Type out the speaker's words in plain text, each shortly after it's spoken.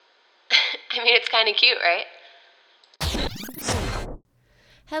I mean, it's kind of cute, right?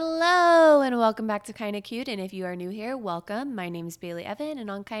 Hello and welcome back to Kinda Cute, and if you are new here, welcome. My name is Bailey Evan,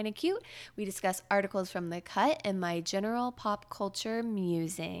 and on Kinda Cute, we discuss articles from The Cut and my general pop culture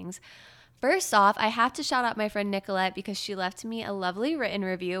musings. First off, I have to shout out my friend Nicolette because she left me a lovely written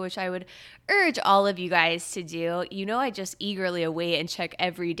review, which I would urge all of you guys to do. You know, I just eagerly await and check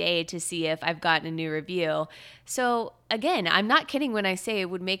every day to see if I've gotten a new review. So, again, I'm not kidding when I say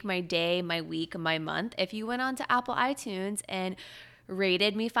it would make my day, my week, my month if you went on to Apple iTunes and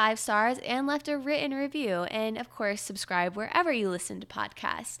rated me 5 stars and left a written review. And of course, subscribe wherever you listen to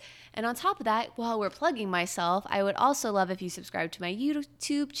podcasts. And on top of that, while we're plugging myself, I would also love if you subscribe to my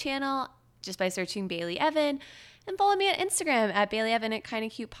YouTube channel just by searching Bailey Evan, and follow me on Instagram at Bailey Evan at Kinda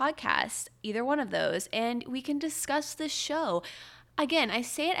Cute Podcast, either one of those, and we can discuss the show. Again, I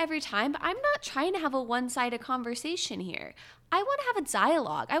say it every time, but I'm not trying to have a one-sided conversation here. I want to have a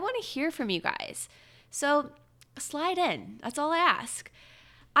dialogue. I want to hear from you guys. So slide in. That's all I ask.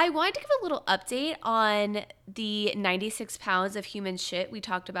 I wanted to give a little update on the 96 pounds of human shit we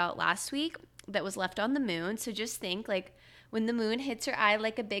talked about last week that was left on the moon. So just think, like, when the moon hits your eye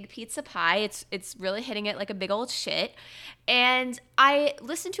like a big pizza pie, it's really hitting it like a big old shit. And I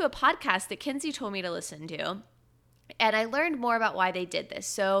listened to a podcast that Kinsey told me to listen to, and I learned more about why they did this.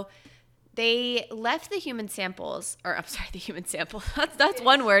 So they left the human samples, or I'm sorry, the human sample. That's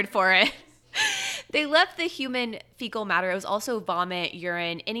one word for it. They left the human fecal matter. It was also vomit,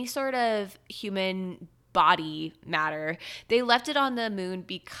 urine, any sort of human body matter. They left it on the moon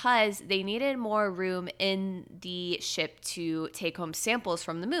because they needed more room in the ship to take home samples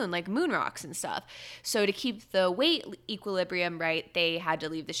from the moon, like moon rocks and stuff. So to keep the weight equilibrium right, they had to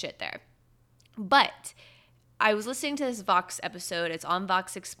leave the shit there. But I was listening to this Vox episode. It's on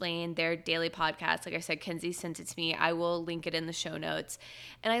Vox Explained, their daily podcast. Like I said, Kenzie sent it to me. I will link it in the show notes.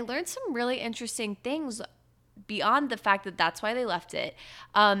 And I learned some really interesting things beyond the fact that that's why they left it.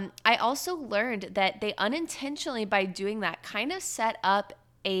 I also learned that they unintentionally, by doing that, kind of set up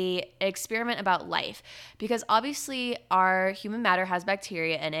an experiment about life, because obviously our human matter has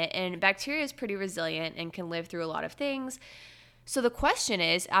bacteria in it, and bacteria is pretty resilient and can live through a lot of things. So the question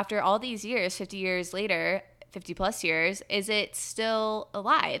is, after all these years, 50 years later, 50 plus years, is it still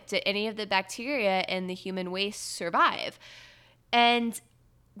alive? Did any of the bacteria in the human waste survive? And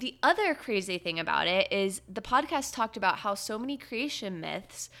the other crazy thing about it is the podcast talked about how so many creation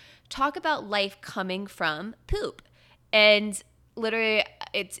myths talk about life coming from poop. And literally,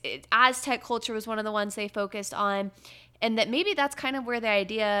 Aztec culture was one of the ones they focused on. And that maybe that's kind of where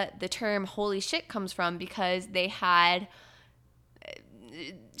the term holy shit comes from, because they had...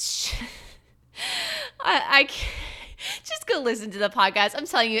 I can't, just go listen to the podcast. I'm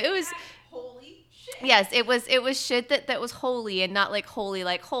telling you, it was... Yes, it was shit that was holy, and not like holy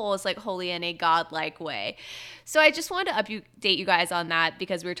like holes, like holy in a godlike way. So I just wanted to update you guys on that,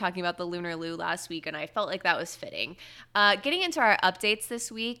 because we were talking about the Lunar Lou last week, and I felt like that was fitting. Getting into our updates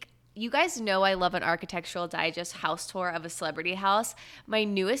this week, you guys know I love an Architectural Digest house tour of a celebrity house. My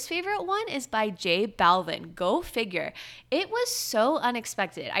newest favorite one is by J Balvin. Go figure. It was so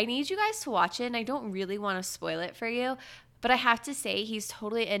unexpected. I need you guys to watch it, and I don't really want to spoil it for you, but I have to say, he's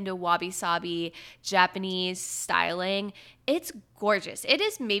totally into wabi-sabi Japanese styling. It's gorgeous. It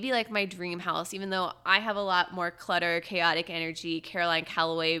is maybe like my dream house, even though I have a lot more clutter, chaotic energy, Caroline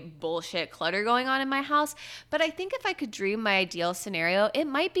Calloway bullshit clutter going on in my house. But I think if I could dream my ideal scenario, it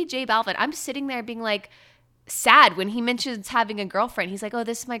might be J Balvin. I'm sitting there being like sad when he mentions having a girlfriend. He's like, oh,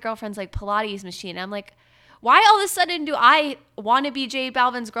 this is my girlfriend's like Pilates machine. And I'm like, why all of a sudden do I want to be J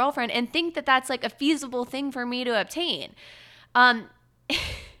Balvin's girlfriend and think that that's like a feasible thing for me to obtain?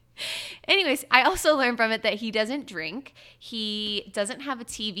 Anyways, I also learned from it that he doesn't drink. He doesn't have a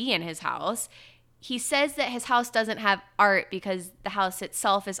TV in his house. He says that his house doesn't have art because the house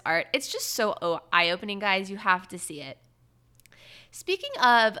itself is art. It's just so eye-opening, guys. You have to see it. Speaking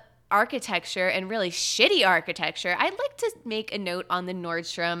of architecture and really shitty architecture, I'd like to make a note on the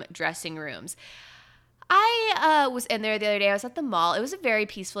Nordstrom dressing rooms. I was in there the other day. I was at the mall. It was a very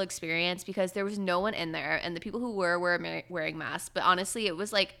peaceful experience because there was no one in there, and the people who were wearing masks. But honestly, it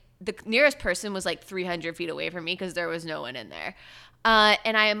was like the nearest person was like 300 feet away from me because there was no one in there.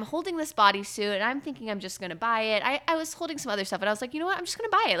 And I am holding this bodysuit, and I'm thinking I'm just going to buy it. I was holding some other stuff, and I was like, you know what? I'm just going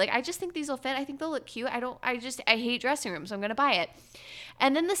to buy it. Like, I just think these will fit. I think they'll look cute. I hate dressing rooms, so I'm going to buy it.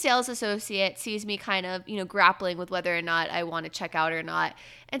 And then the sales associate sees me kind of, grappling with whether or not I want to check out or not.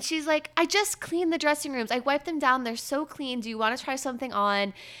 And she's like, I just cleaned the dressing rooms. I wiped them down. They're so clean. Do you want to try something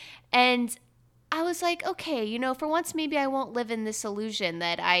on? And I was like, okay, for once, maybe I won't live in this illusion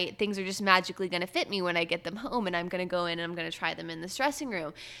that things are just magically going to fit me when I get them home, and I'm going to go in and I'm going to try them in this dressing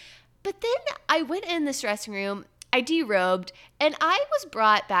room. But then I went in this dressing room, I derobed, and I was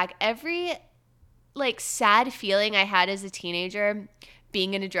brought back every like sad feeling I had as a teenager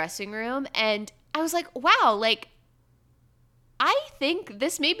being in a dressing room. And I was like, wow, like I think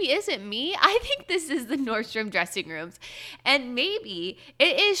this maybe isn't me. I think this is the Nordstrom dressing rooms. And maybe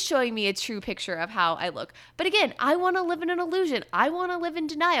it is showing me a true picture of how I look. But again, I want to live in an illusion. I want to live in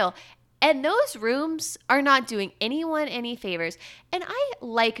denial. And those rooms are not doing anyone any favors. And I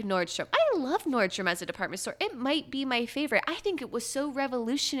like Nordstrom. I love Nordstrom as a department store. It might be my favorite. I think it was so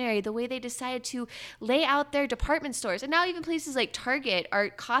revolutionary the way they decided to lay out their department stores. And now even places like Target are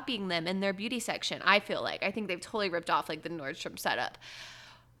copying them in their beauty section, I feel like. I think they've totally ripped off like the Nordstrom setup.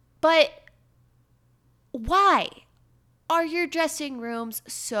 But why are your dressing rooms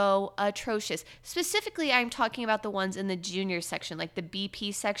so atrocious? Specifically, I'm talking about the ones in the junior section, like the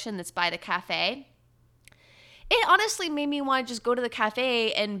BP section that's by the cafe. It honestly made me want to just go to the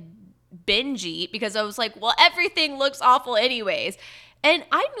cafe and binge eat because I was like, well, everything looks awful anyways. And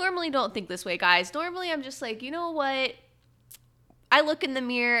I normally don't think this way, guys. Normally, I'm just like, you know what? I look in the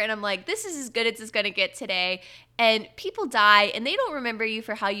mirror and I'm like, this is as good as it's going to get today. And people die and they don't remember you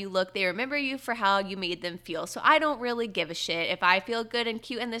for how you look. They remember you for how you made them feel. So I don't really give a shit. If I feel good and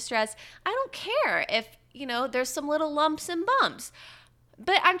cute in this dress, I don't care if, there's some little lumps and bumps.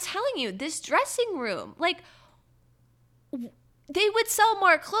 But I'm telling you, this dressing room, like, they would sell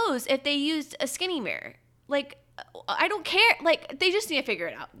more clothes if they used a skinny mirror. Like, I don't care. Like, they just need to figure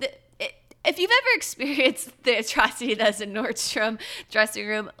it out. If you've ever experienced the atrocity that's a Nordstrom dressing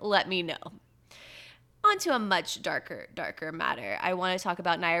room, let me know. On to a much darker matter. I want to talk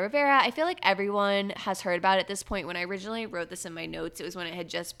about Naya Rivera. I feel like everyone has heard about it at this point. When I originally wrote this in my notes, it was when it had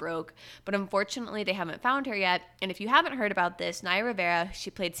just broke. But unfortunately, they haven't found her yet. And if you haven't heard about this, Naya Rivera, she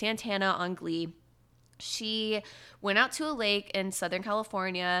played Santana on Glee. She went out to a lake in Southern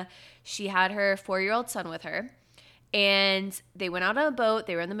California. She had her 4-year-old son with her. And they went out on a boat.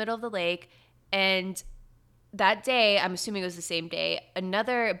 They were in the middle of the lake. And that day, I'm assuming it was the same day,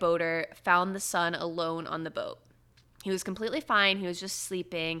 another boater found the son alone on the boat. He was completely fine. He was just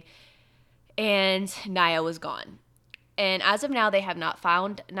sleeping. And Naya was gone. And as of now, they have not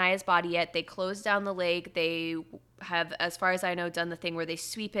found Naya's body yet. They closed down the lake. They have, as far as I know, done the thing where they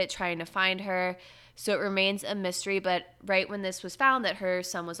sweep it trying to find her. So it remains a mystery. But right when this was found, that her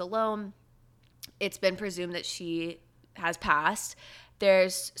son was alone, it's been presumed that she has passed.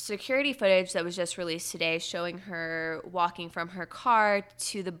 There's security footage that was just released today showing her walking from her car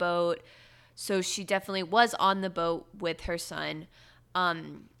to the boat. So she definitely was on the boat with her son.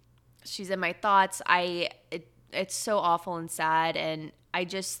 She's in my thoughts. It's so awful and sad. And I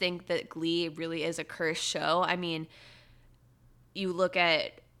just think that Glee really is a cursed show. I mean, you look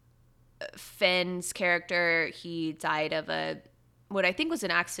at Finn's character, he died of what I think was an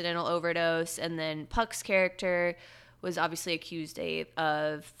accidental overdose. And then Puck's character was obviously accused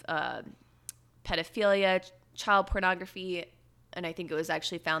of pedophilia, child pornography. And I think it was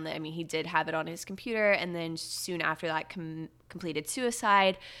actually found that, he did have it on his computer. And then soon after that, completed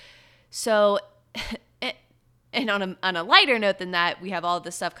suicide. So, and on a lighter note than that, we have all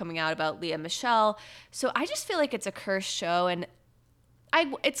this stuff coming out about Lea Michele. So I just feel like it's a cursed show. And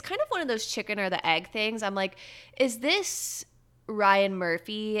it's kind of one of those chicken or the egg things. I'm like, is this Ryan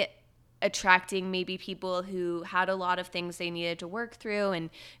Murphy attracting maybe people who had a lot of things they needed to work through and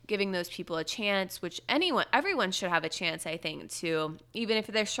giving those people a chance, which everyone should have a chance, I think, to, even if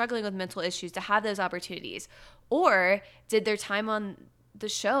they're struggling with mental issues, to have those opportunities? Or did their time on the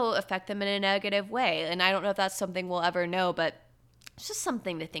show affect them in a negative way? And I don't know if that's something we'll ever know, but it's just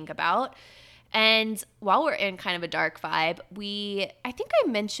something to think about. And while we're in kind of a dark vibe, I think I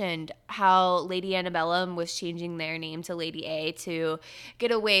mentioned how Lady Antebellum was changing their name to Lady A to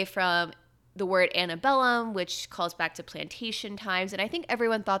get away from the word antebellum, which calls back to plantation times. And I think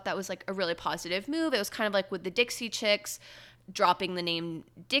everyone thought that was like a really positive move. It was kind of like with the Dixie Chicks dropping the name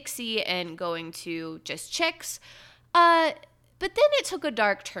Dixie and going to just Chicks. But then it took a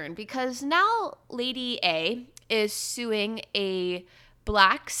dark turn because now Lady A is suing a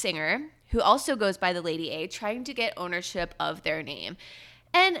Black singer who also goes by the Lady A, trying to get ownership of their name.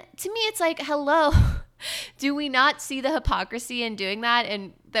 And to me, it's like, hello, do we not see the hypocrisy in doing that?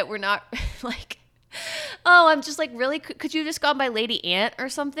 And that we're not like, oh, I'm just like, really? Could you just gone by Lady Ant or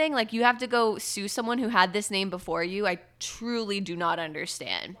something? Like, you have to go sue someone who had this name before you? I truly do not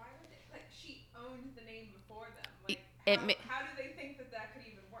understand. Why would they, like, she owned the name before them. Like, how do they think that could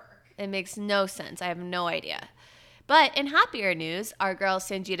even work? It makes no sense. I have no idea. But in happier news, our girl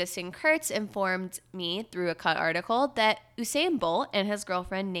Sanjita Singh Kurtz informed me through a Cut article that Usain Bolt and his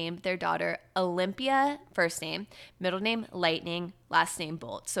girlfriend named their daughter Olympia, first name, middle name Lightning, last name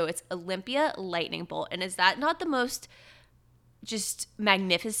Bolt. So it's Olympia Lightning Bolt. And is that not the most just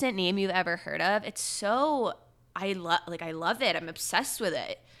magnificent name you've ever heard of? It's so, I love it. I'm obsessed with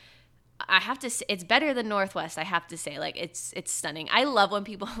it. I have to say, it's better than Northwest, I have to say. Like, it's stunning. I love when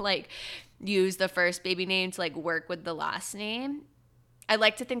people like use the first baby name to like work with the last name. I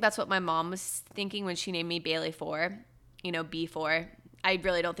like to think that's what my mom was thinking when she named me Bailey 4, B4. I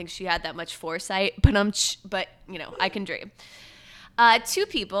really don't think she had that much foresight, but I can dream. Two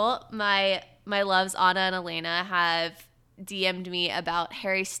people, my loves Anna and Elena, have DM'd me about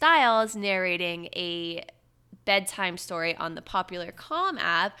Harry Styles narrating a bedtime story on the popular Calm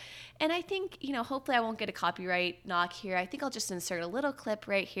app. And I think, hopefully I won't get a copyright knock here. I think I'll just insert a little clip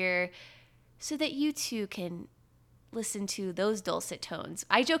right here so that you too can listen to those dulcet tones.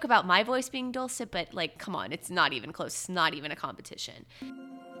 I joke about my voice being dulcet, but come on, it's not even close. It's not even a competition.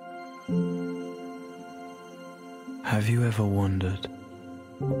 Have you ever wondered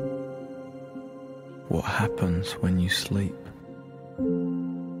what happens when you sleep?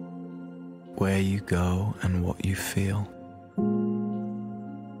 Where you go and what you feel?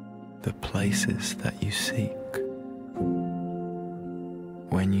 The places that you seek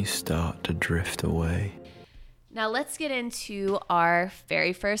when you start to drift away. Now let's get into our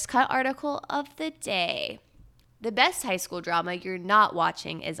very first Cut article of the day. The best high school drama you're not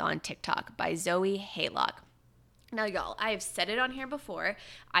watching is on TikTok by Zoe Haylock. Now, y'all, I have said it on here before.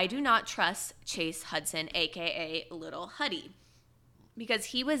 I do not trust Chase Hudson, aka Little Huddy, because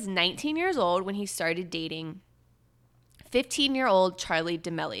he was 19 years old when he started dating 15-year-old Charli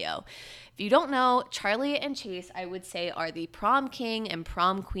D'Amelio. If you don't know, Charli and Chase, I would say, are the prom king and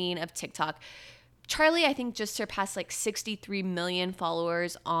prom queen of TikTok. Charli, I think, just surpassed 63 million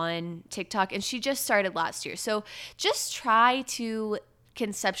followers on TikTok, and she just started last year. So just try to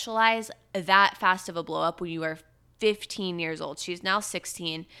conceptualize that fast of a blow up when you are 15 years old. She's now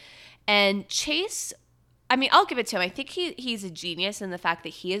 16. And Chase, I'll give it to him. I think he's a genius in the fact that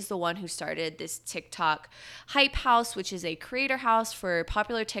he is the one who started this TikTok Hype House, which is a creator house for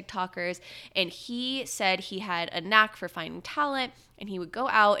popular TikTokers. And he said he had a knack for finding talent, and he would go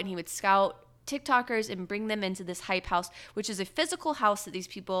out and he would scout TikTokers and bring them into this Hype House, which is a physical house that these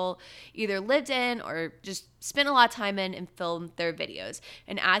people either lived in or just spent a lot of time in and filmed their videos.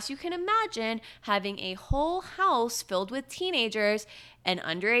 And as you can imagine, having a whole house filled with teenagers and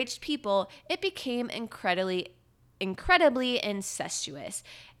underage people, it became incredibly incestuous.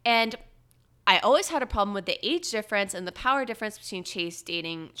 And I always had a problem with the age difference and the power difference between Chase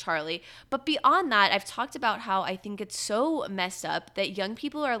dating Charli. But beyond that, I've talked about how I think it's so messed up that young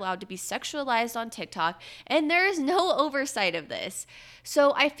people are allowed to be sexualized on TikTok, and there is no oversight of this.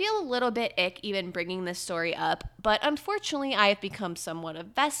 So I feel a little bit ick even bringing this story up, but unfortunately I have become somewhat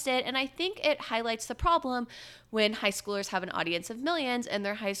invested, and I think it highlights the problem when high schoolers have an audience of millions and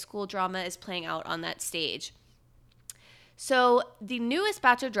their high school drama is playing out on that stage. So the newest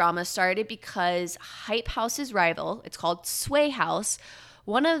batch of drama started because Hype House's rival, it's called Sway House,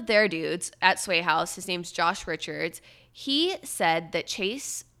 one of their dudes at Sway House, his name's Josh Richards, he said that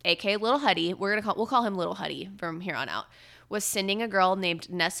Chase, aka Little Huddy, we'll call him Little Huddy from here on out, was sending a girl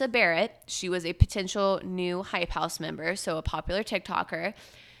named Nessa Barrett, she was a potential new Hype House member, so a popular TikToker,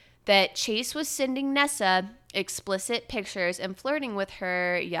 that Chase was sending Nessa explicit pictures and flirting with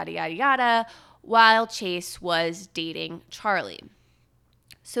her, yada, yada, yada, while Chase was dating Charli.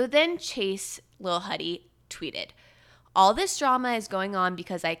 So then Chase, Lil Huddy, tweeted, "All this drama is going on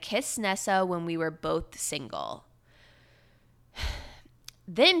because I kissed Nessa when we were both single."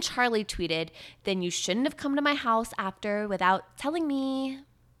 Then Charli tweeted, "Then you shouldn't have come to my house after without telling me."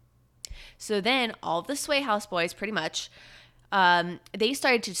 So then all of the Sway House boys, pretty much, they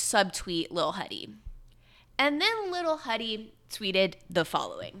started to subtweet Lil Huddy. And then Lil Huddy tweeted the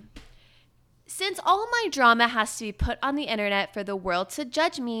following: "Since all my drama has to be put on the internet for the world to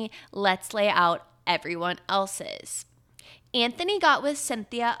judge me, let's lay out everyone else's. Anthony got with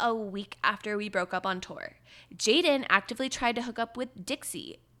Cynthia a week after we broke up on tour. Jaden actively tried to hook up with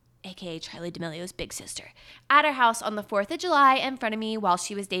Dixie, aka Charli D'Amelio's big sister, at her house on the 4th of July in front of me while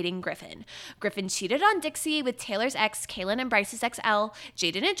she was dating Griffin. Griffin cheated on Dixie with Taylor's ex, Kaylin and Bryce's ex-L.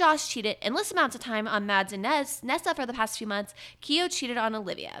 Jaden and Josh cheated endless amounts of time on Mads and Nessa for the past few months. Keo cheated on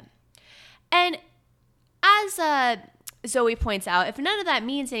Olivia." And as Zoe points out, if none of that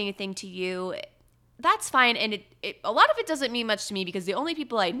means anything to you, that's fine. And a lot of it doesn't mean much to me because the only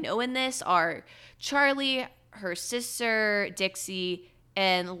people I know in this are Charli, her sister, Dixie,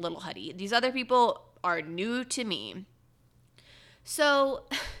 and Little Huddy. These other people, are new to me. So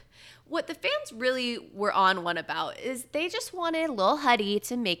what the fans really were on one about is they just wanted Lil Huddy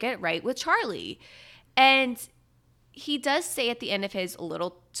to make it right with Charli. And he does say at the end of his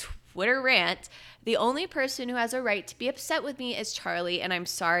little Twitter rant, the only person who has a right to be upset with me is Charli, and I'm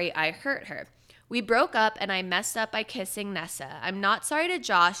sorry I hurt her. We broke up and I messed up by kissing Nessa. I'm not sorry to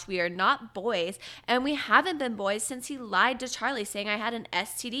Josh. We are not boys, and we haven't been boys since he lied to Charli saying I had an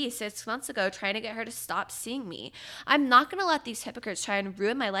STD 6 months ago trying to get her to stop seeing me. I'm not going to let these hypocrites try and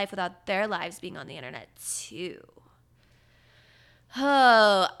ruin my life without their lives being on the internet too.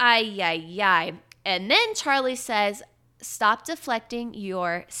 Oh, ay. And then Charli says, stop deflecting,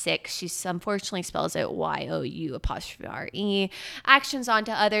 you're sick. She unfortunately spells it YOU''re. Actions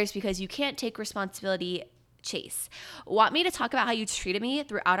onto others because you can't take responsibility. Chase. Want me to talk about how you treated me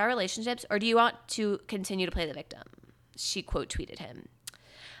throughout our relationships, or do you want to continue to play the victim? She quote tweeted him.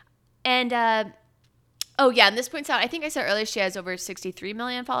 And, and this points out, I think I said earlier she has over 63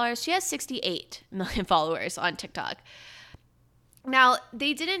 million followers. She has 68 million followers on TikTok. Now,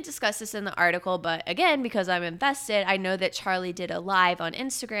 they didn't discuss this in the article, but again, because I'm invested, I know that Charli did a live on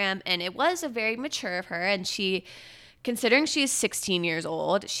Instagram, and it was a very mature of her, and she, considering she's 16 years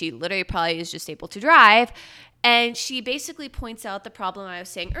old, she literally probably is just able to drive, and she basically points out the problem I was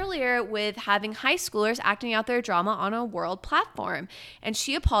saying earlier with having high schoolers acting out their drama on a world platform, and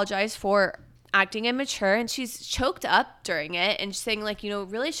she apologized for acting immature, and she's choked up during it, and saying, like,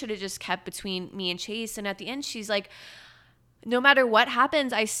 really should have just kept between me and Chase, and at the end, she's like, no matter what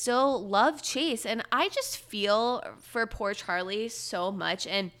happens, I still love Chase. And I just feel for poor Charli so much.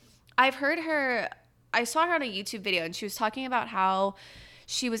 And I saw her on a YouTube video, and she was talking about how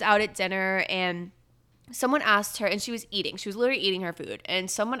she was out at dinner and someone asked her, and she was literally eating her food.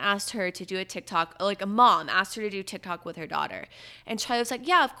 And someone asked her to do a TikTok, like a mom asked her to do TikTok with her daughter. And Charli was like,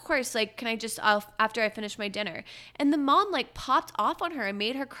 yeah, of course. Like, can I just, after I finish my dinner? And the mom like popped off on her and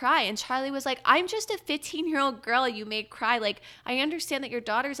made her cry. And Charli was like, I'm just a 15-year-old girl you made cry. Like, I understand that your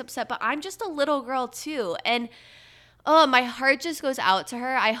daughter's upset, but I'm just a little girl too. And oh, my heart just goes out to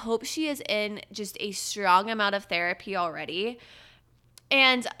her. I hope she is in just a strong amount of therapy already.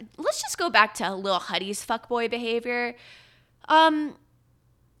 And let's just go back to Lil Huddy's fuckboy behavior. I'm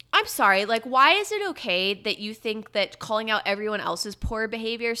sorry, like, why is it okay that you think that calling out everyone else's poor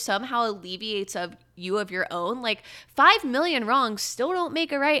behavior somehow alleviates of your own? Like, 5 million wrongs still don't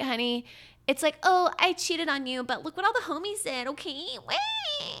make it right, honey. It's like, oh, I cheated on you, but look what all the homies did, okay?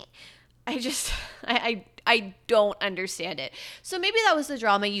 Wait. I don't understand it. So maybe that was the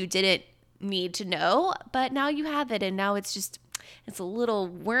drama you didn't need to know, but now you have it, and now it's a little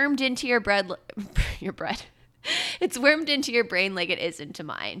wormed into your bread. It's wormed into your brain like it is into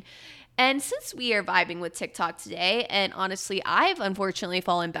mine. And since we are vibing with TikTok today, and honestly, I've unfortunately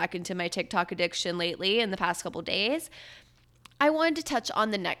fallen back into my TikTok addiction lately in the past couple days, I wanted to touch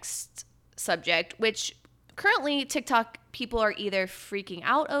on the next subject, which currently TikTok people are either freaking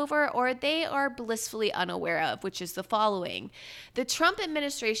out over or they are blissfully unaware of, which is the following. The Trump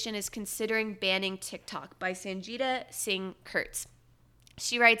administration is considering banning TikTok by Sanjita Singh Kurtz.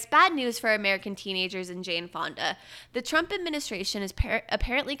 She writes, bad news for American teenagers and Jane Fonda. The Trump administration is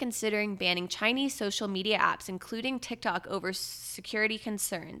apparently considering banning Chinese social media apps, including TikTok, over security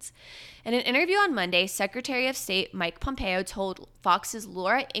concerns. In an interview on Monday, Secretary of State Mike Pompeo told Fox's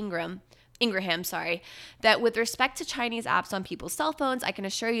Laura Ingraham, that with respect to Chinese apps on people's cell phones, I can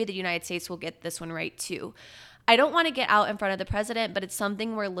assure you the United States will get this one right too. I don't want to get out in front of the president, but it's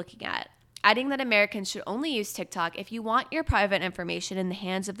something we're looking at. Adding that Americans should only use TikTok if you want your private information in the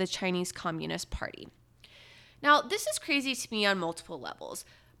hands of the Chinese Communist Party. Now, this is crazy to me on multiple levels,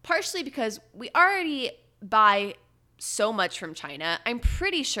 partially because we already buy so much from China. I'm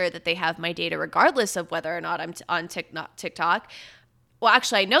pretty sure that they have my data regardless of whether or not I'm on TikTok. Well,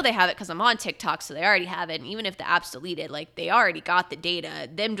 actually, I know they have it because I'm on TikTok, so they already have it. And even if the app's deleted, like, they already got the data.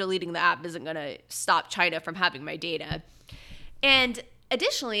 Them deleting the app isn't going to stop China from having my data. And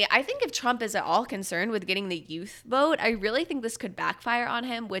additionally, I think if Trump is at all concerned with getting the youth vote, I really think this could backfire on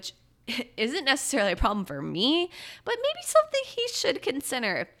him, which isn't necessarily a problem for me, but maybe something he should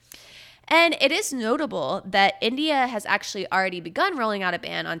consider. And it is notable that India has actually already begun rolling out a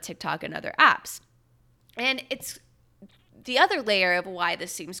ban on TikTok and other apps. And it's the other layer of why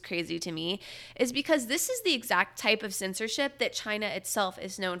this seems crazy to me is because this is the exact type of censorship that China itself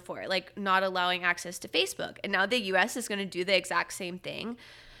is known for, like not allowing access to Facebook. And now the US is going to do the exact same thing.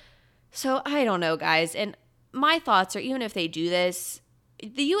 So I don't know, guys. And my thoughts are, even if they do this,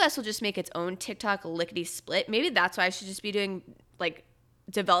 the US will just make its own TikTok lickety split. Maybe that's why I should just be doing, like,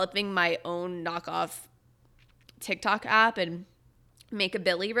 developing my own knockoff TikTok app and make a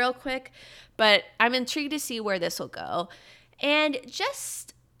Billy real quick, but I'm intrigued to see where this will go. And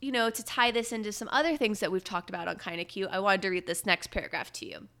just, to tie this into some other things that we've talked about on Kinda Cute, I wanted to read this next paragraph to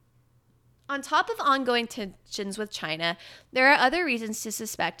you. On top of ongoing tensions with China, there are other reasons to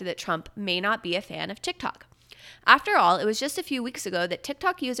suspect that Trump may not be a fan of TikTok. After all, it was just a few weeks ago that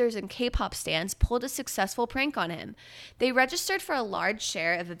TikTok users and K-pop stans pulled a successful prank on him. They registered for a large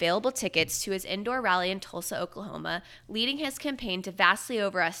share of available tickets to his indoor rally in Tulsa, Oklahoma, leading his campaign to vastly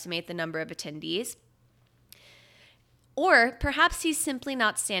overestimate the number of attendees. Or perhaps he's simply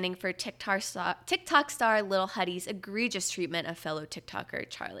not standing for TikTok star Lil Huddy's egregious treatment of fellow TikToker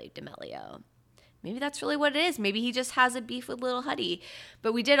Charli D'Amelio. Maybe that's really what it is. Maybe he just has a beef with Lil Huddy.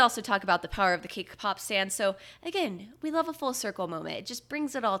 But we did also talk about the power of the K-pop stand. So again, we love a full circle moment. It just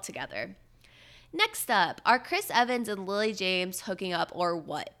brings it all together. Next up, are Chris Evans and Lily James hooking up or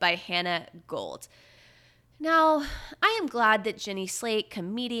what? By Hannah Gold. Now, I am glad that Jenny Slate,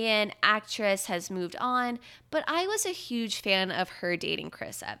 comedian, actress, has moved on, but I was a huge fan of her dating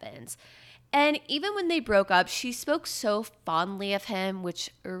Chris Evans. And even when they broke up, she spoke so fondly of him, which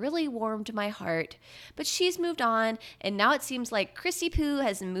really warmed my heart. But she's moved on, and now it seems like Chrissy Poo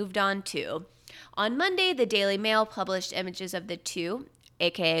has moved on too. On Monday, the Daily Mail published images of the two,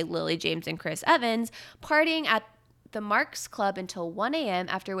 aka Lily James and Chris Evans, partying at the Marks Club until 1 a.m.,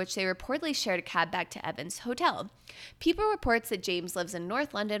 after which they reportedly shared a cab back to Evans' hotel. People reports that James lives in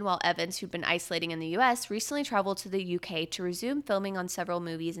North London, while Evans, who'd been isolating in the U.S., recently traveled to the UK to resume filming on several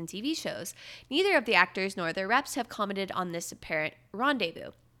movies and TV shows. Neither of the actors nor their reps have commented on this apparent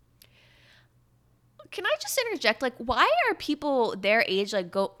rendezvous. Can I just interject? Why are people their age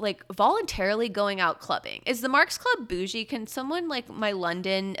voluntarily going out clubbing? Is the Marks Club bougie? Can someone my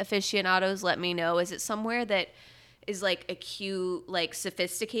London aficionados let me know? Is it somewhere that is a cute,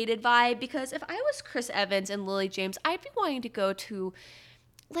 sophisticated vibe? Because if I was Chris Evans and Lily James, I'd be wanting to go to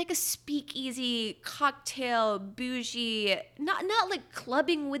a speakeasy, cocktail, bougie, not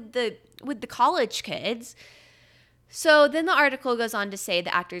clubbing with the college kids. So then the article goes on to say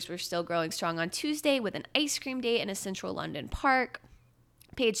the actors were still growing strong on Tuesday with an ice cream date in a central London park.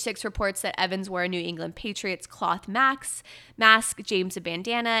 Page 6 reports that Evans wore a New England Patriots cloth mask, James a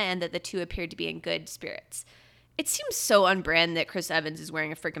bandana, and that the two appeared to be in good spirits. It seems so on-brand that Chris Evans is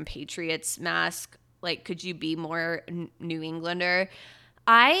wearing a freaking Patriots mask. Could you be more New Englander?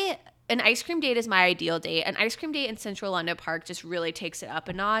 An ice cream date is my ideal date. An ice cream date in Central London Park just really takes it up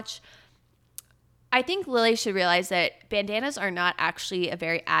a notch. I think Lily should realize that bandanas are not actually a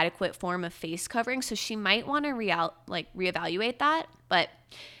very adequate form of face covering, so she might want to reevaluate that. But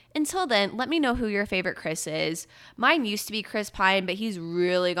until then, let me know who your favorite Chris is. Mine used to be Chris Pine, but he's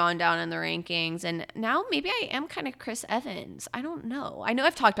really gone down in the rankings. And now maybe I am kind of Chris Evans. I don't know. I know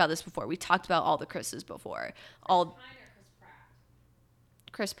I've talked about this before. We talked about all the Chris's before. Chris Pine or Chris Pratt?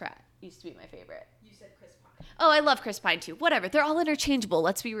 Chris Pratt used to be my favorite. You said Chris Pine. Oh, I love Chris Pine too. Whatever. They're all interchangeable.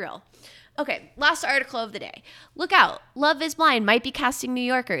 Let's be real. Okay, last article of the day. Look out. Love is Blind might be casting New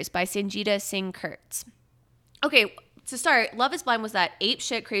Yorkers by Sangeeta Singh Kurtz. Okay, to start, Love is Blind was that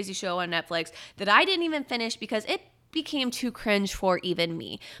apeshit crazy show on Netflix that I didn't even finish because it became too cringe for even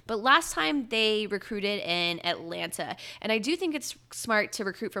me. But last time they recruited in Atlanta, and I do think it's smart to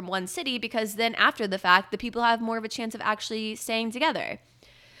recruit from one city because then after the fact, the people have more of a chance of actually staying together.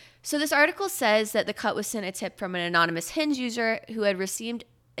 So this article says that the cut was sent a tip from an anonymous Hinge user who had received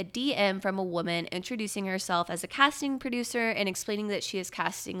a DM from a woman introducing herself as a casting producer and explaining that she is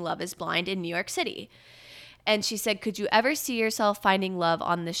casting Love is Blind in New York City. And she said, could you ever see yourself finding love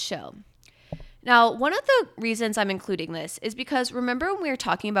on this show? Now, one of the reasons I'm including this is because remember when we were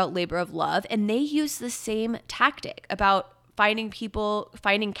talking about Labor of Love and they use the same tactic about finding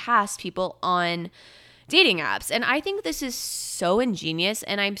cast people on dating apps. And I think this is so ingenious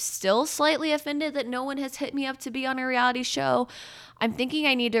and I'm still slightly offended that no one has hit me up to be on a reality show. I'm thinking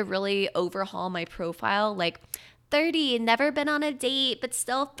I need to really overhaul my profile, 30, never been on a date, but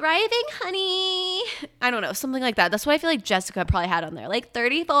still thriving, honey. I don't know, something like that. That's what I feel like Jessica probably had on there.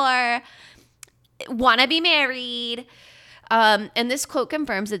 34, wanna be married. And this quote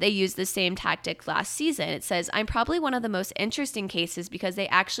confirms that they used the same tactic last season. It says, I'm probably one of the most interesting cases because they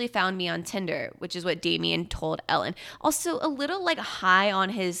actually found me on Tinder, which is what Damien told Ellen. Also, a little high on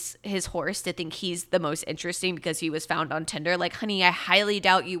his horse to think he's the most interesting because he was found on Tinder. Honey, I highly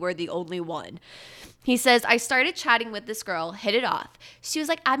doubt you were the only one. He says, I started chatting with this girl, hit it off. She was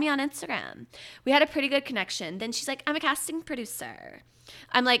like, add me on Instagram. We had a pretty good connection. Then she's like, I'm a casting producer.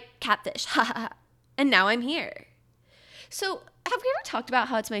 I'm like, catfish, ha ha ha. And now I'm here. So have we ever talked about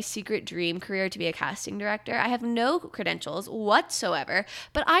how it's my secret dream career to be a casting director? I have no credentials whatsoever,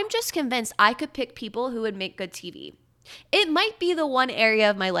 but I'm just convinced I could pick people who would make good TV. It might be the one area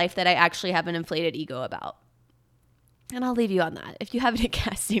of my life that I actually have an inflated ego about. And I'll leave you on that. If you have any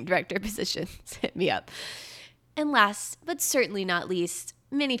casting director positions, hit me up. And last, but certainly not least,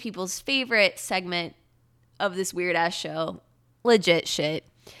 many people's favorite segment of this weird-ass show, legit shit.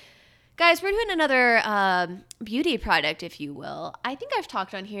 Guys, we're doing another beauty product, if you will. I think I've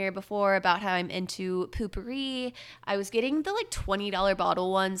talked on here before about how I'm into poopery. I was getting the like $20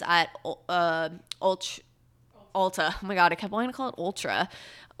 bottle ones at Ulta. Oh my God, I kept wanting to call it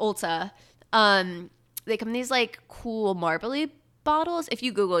Ulta. They come in these like cool marbly bottles. If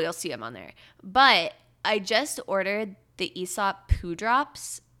you Google, you'll see them on there. But I just ordered the Aesop poo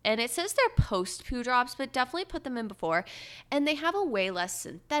drops. And it says they're post poo drops, but definitely put them in before. And they have a way less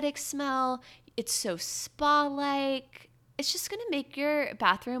synthetic smell. It's so spa-like. It's just going to make your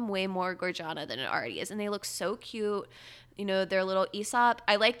bathroom way more gorgiana than it already is. And they look so cute. You know, they're little Aesop.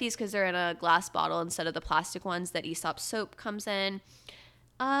 I like these because they're in a glass bottle instead of the plastic ones that Aesop soap comes in.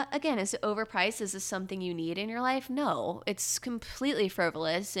 Again, is it overpriced? Is this something you need in your life? No. It's completely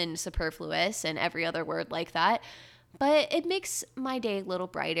frivolous and superfluous and every other word like that. But it makes my day a little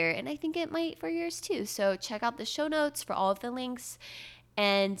brighter, and I think it might for yours too. So check out the show notes for all of the links,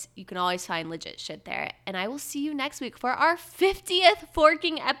 and you can always find legit shit there. And I will see you next week for our 50th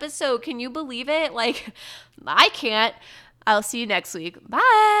forking episode. Can you believe it? Like, I can't. I'll see you next week.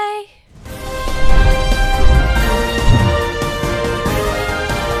 Bye.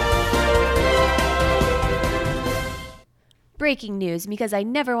 Breaking news, because I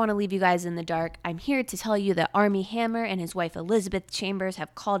never want to leave you guys in the dark, I'm here to tell you that Armie Hammer and his wife Elizabeth Chambers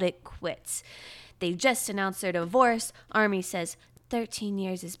have called it quits. They just announced their divorce. Armie says 13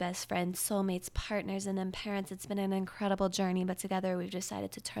 years as best friends, soulmates, partners, and then parents. It's been an incredible journey, but together we've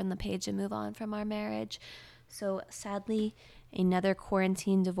decided to turn the page and move on from our marriage. So sadly, another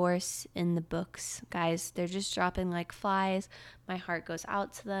quarantine divorce in the books. Guys, they're just dropping like flies. My heart goes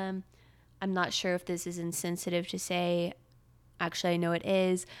out to them. I'm not sure if this is insensitive to say. Actually, I know it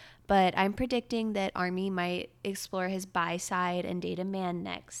is, but I'm predicting that Armie might explore his bi side and date a man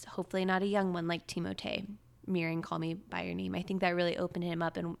next. Hopefully not a young one like Timothée. Mirroring Call Me By Your Name. I think that really opened him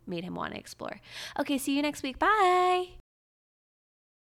up and made him want to explore. Okay, see you next week. Bye!